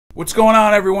What's going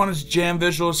on, everyone? It's Jam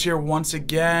Visuals here once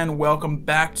again. Welcome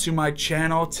back to my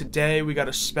channel. Today we got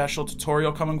a special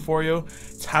tutorial coming for you.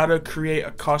 It's how to create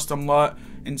a custom LUT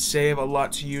and save a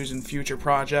LUT to use in future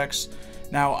projects.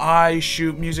 Now, I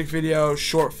shoot music videos,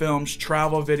 short films,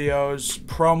 travel videos,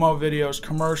 promo videos,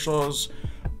 commercials,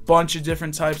 bunch of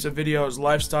different types of videos,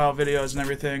 lifestyle videos and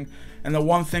everything. And the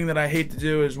one thing that I hate to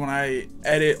do is when I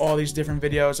edit all these different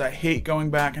videos, I hate going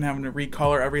back and having to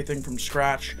recolor everything from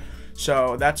scratch.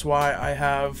 So that's why I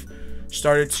have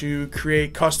started to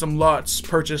create custom LUTs,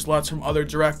 purchase LUTs from other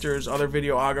directors, other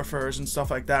videographers and stuff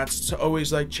like that, to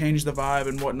always like change the vibe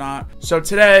and whatnot. So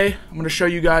today I'm going to show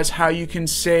you guys how you can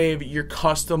save your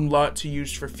custom LUT to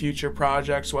use for future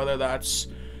projects, whether that's,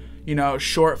 you know,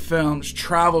 short films,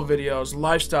 travel videos,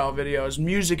 lifestyle videos,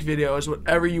 music videos,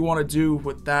 whatever you want to do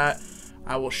with that.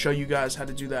 I will show you guys how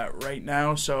to do that right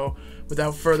now. So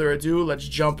without further ado, let's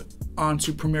jump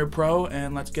onto Premiere Pro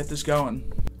and let's get this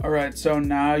going. Alright, so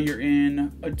now you're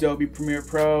in Adobe Premiere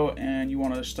Pro and you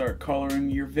want to start coloring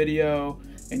your video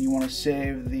and you want to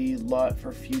save the LUT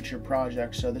for future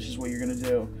projects. So this is what you're going to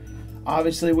do.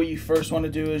 Obviously, what you first want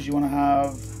to do is you want to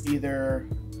have either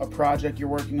a project you're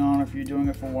working on, if you're doing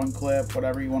it for one clip,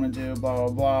 whatever you want to do, blah blah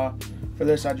blah. For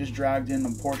this, I just dragged in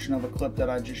a portion of a clip that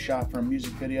I just shot for a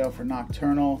music video for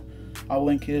Nocturnal. I'll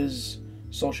link his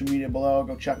social media below.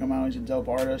 Go check him out. He's a dope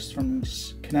artist from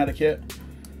Connecticut.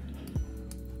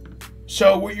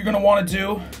 So what you're going to want to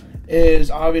do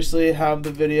is obviously have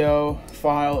the video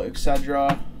file,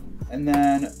 etc. And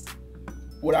then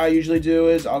what I usually do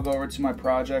is I'll go over to my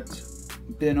project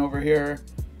bin over here,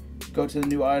 go to the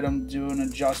new item, do an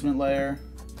adjustment layer,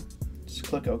 just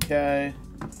click OK,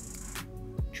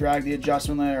 drag the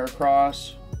adjustment layer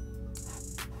across.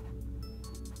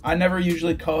 I never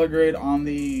usually color grade on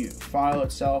the file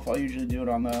itself. I'll usually do it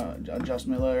on the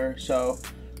adjustment layer. So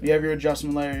if you have your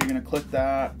adjustment layer, you're going to click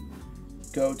that,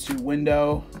 go to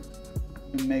Window,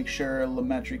 and make sure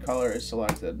Lumetri color is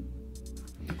selected.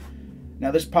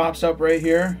 Now this pops up right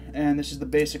here, and this is the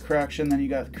basic correction. Then you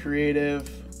got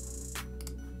creative,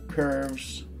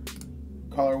 curves,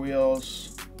 color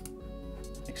wheels,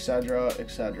 etc.,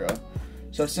 etc.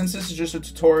 So since this is just a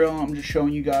tutorial, I'm just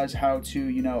showing you guys how to,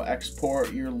 you know,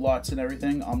 export your LUTs and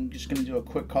everything. I'm just going to do a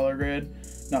quick color grade,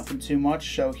 nothing too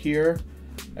much. So here,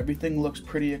 everything looks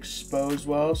pretty exposed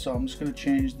well, so I'm just going to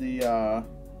change the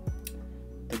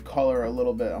color a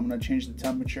little bit. I'm going to change the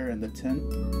temperature and the tint.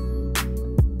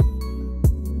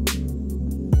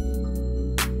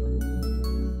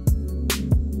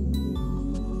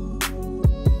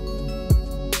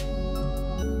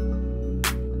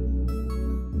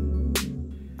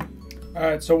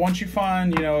 Alright, so once you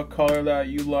find, you know, a color that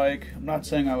you like, I'm not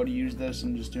saying I would use this,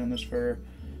 I'm just doing this for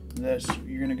this.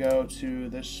 You're going to go to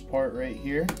this part right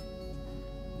here,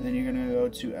 and then you're going to go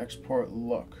to export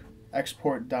look,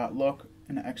 export.look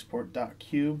and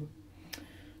export.cube.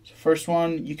 So first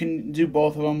one, you can do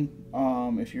both of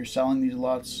them. If you're selling these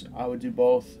LUTs, I would do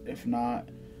both. If not,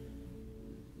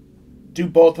 do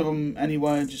both of them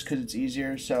anyway, just because it's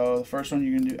easier. So the first one,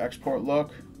 you're going to do export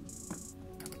look.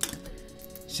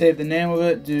 Save the name of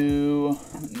it,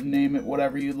 name it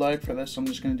whatever you'd like. For this, I'm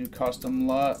just going to do custom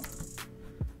LUT.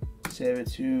 Save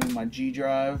it to my G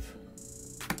drive.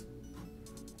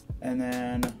 And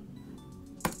then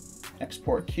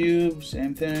export cube,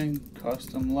 same thing,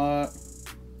 custom LUT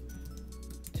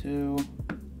to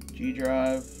G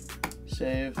drive,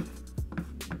 save.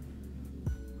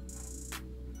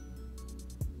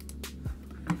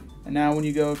 And now when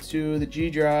you go to the G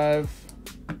drive,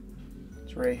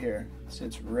 it's right here.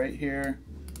 It's right here,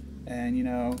 and you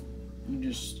know, you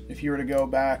just, if you were to go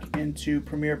back into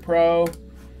Premiere Pro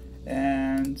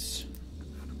and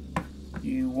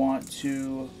you want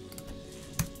to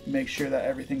make sure that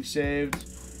everything's saved,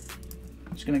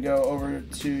 just going to go over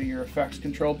to your effects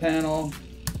control panel,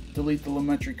 delete the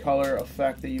Lumetri color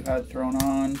effect that you had thrown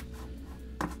on,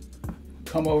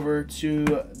 come over to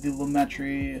the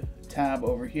Lumetri tab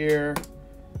over here,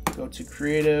 go to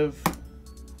creative,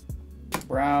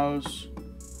 browse,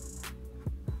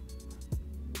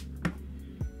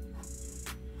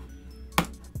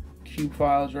 cube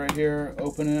files right here,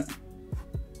 open it,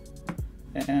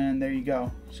 and there you go.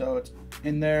 So it's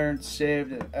in there, it's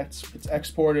saved, it's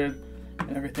exported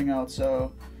and everything else.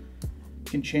 So you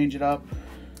can change it up,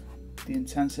 the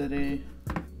intensity,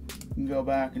 you can go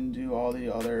back and do all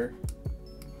the other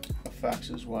effects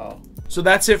as well. So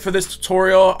that's it for this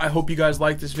tutorial. I hope you guys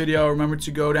liked this video. Remember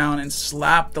to go down and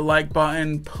slap the like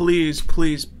button. Please,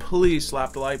 please, please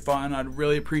slap the like button. I'd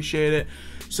really appreciate it.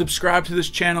 Subscribe to this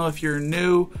channel if you're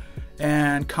new,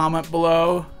 and comment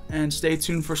below and stay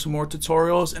tuned for some more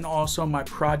tutorials, and also my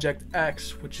Project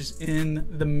X, which is in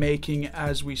the making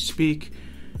as we speak.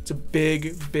 It's a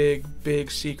big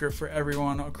secret for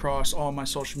everyone across all my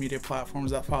social media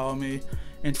platforms that follow me: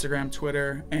 Instagram,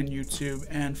 Twitter, and YouTube,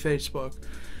 and Facebook.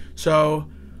 So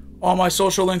all my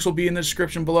social links will be in the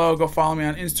description below. Go follow me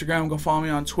on Instagram, go follow me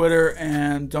on Twitter,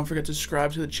 and don't forget to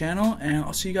subscribe to the channel, and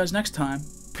I'll see you guys next time.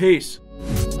 Peace.